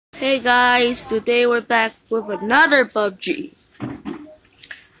Hey guys, today we're back with another PUBG.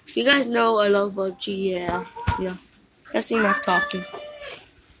 You guys know I love PUBG, yeah. That's enough talking.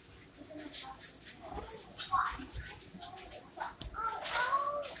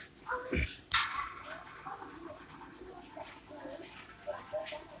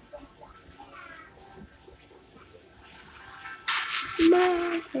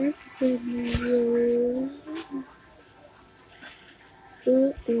 My heart's in you.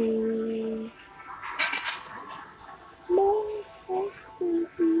 My heart's in you.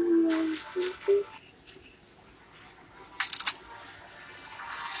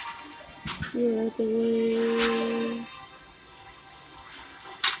 You're the way.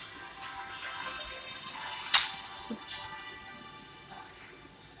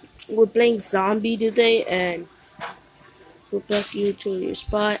 We're playing zombie today, and we'll back you to your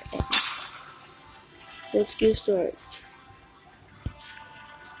spot. And let's get started.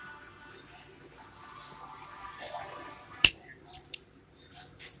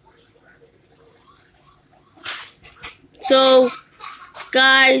 So,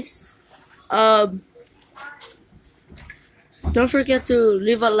 guys, don't forget to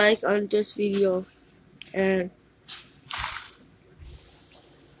leave a like on this video, and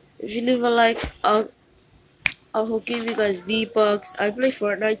if you leave a like, I'll give you guys V-Bucks. I play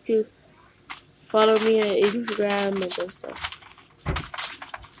Fortnite too. Follow me on Instagram and that stuff.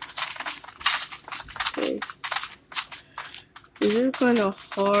 Okay. This is kind of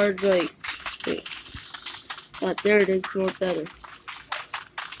hard, like, wait. There it is, more better.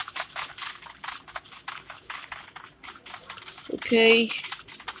 Okay.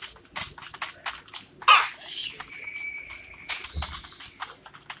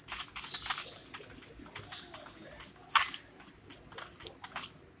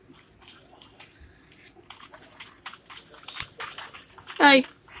 Hi.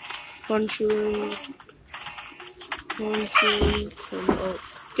 Punch you. Come up.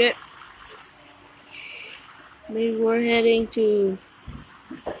 Okay. Maybe we're heading to.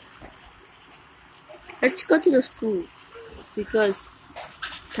 Let's go to the school because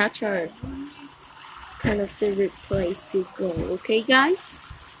that's our kind of favorite place to go. Okay, guys?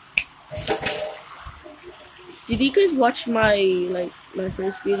 Did you guys watch my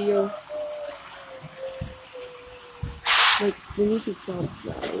first video? Like, we need to jump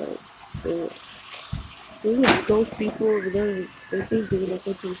now. Like, those people over there, they think they're gonna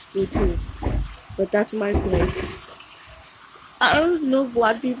go to school too. But that's my play. I don't know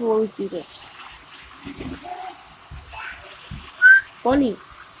why people always do this. Funny.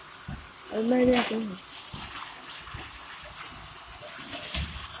 I might have done it.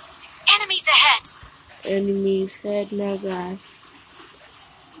 Enemies ahead! Enemies head now, guys.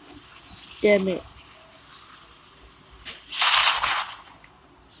 Damn it.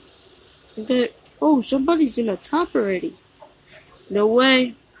 Okay. Oh, somebody's in the top already. No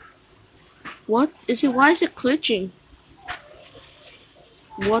way. What? Why is it glitching?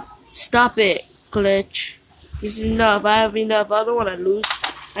 What? Stop it, glitch. This is enough. I have enough. I don't want to lose.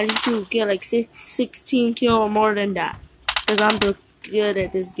 I need to get like 16 kills or more than that. Because I'm so good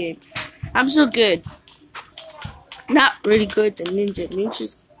at this game. I'm so good. Not really good at Ninja.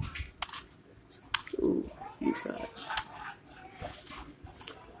 Ninja's... Ooh, you got it.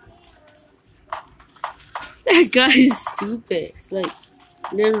 That guy is stupid. Like,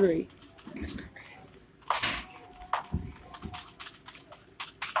 literally.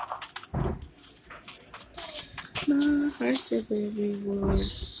 My heart's of everyone.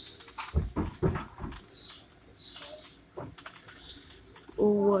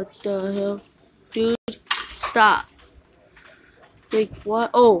 Oh, what the hell? Dude, stop. Like, what?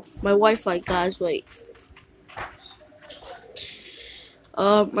 Oh, my Wi-Fi, guys, wait.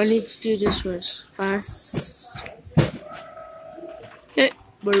 I need to do this first. Fast. Okay,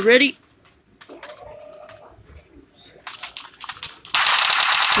 we're ready.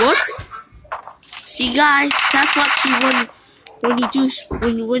 What? See, guys, that's what you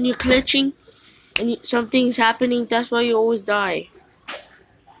when you're glitching and something's happening. That's why you always die.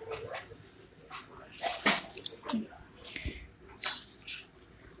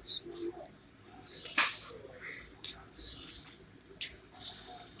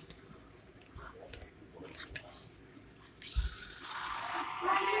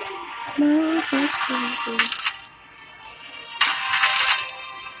 My heart's beating.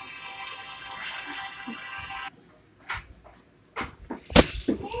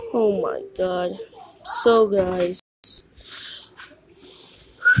 Oh my god. So, guys,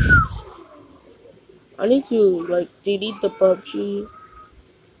 I need to like delete the PUBG.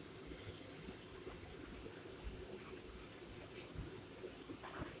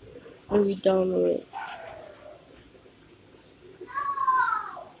 Let me download it.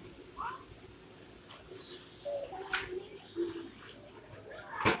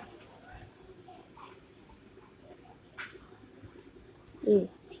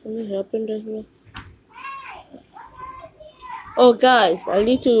 Something happened just now. Oh guys, I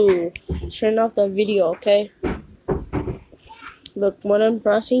need to turn off the video, okay? Look, when I'm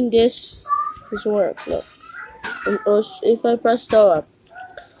pressing this doesn't work. Look, if I press the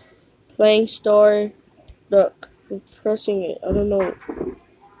playing store, look, I'm pressing it. I don't know.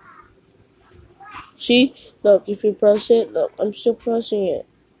 See, look, if you press it, look, I'm still pressing it.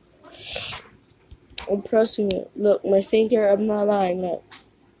 I'm pressing it. Look, my finger. I'm not lying. Look,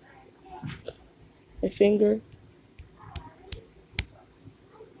 my finger.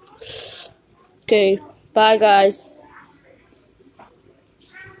 Okay, bye guys.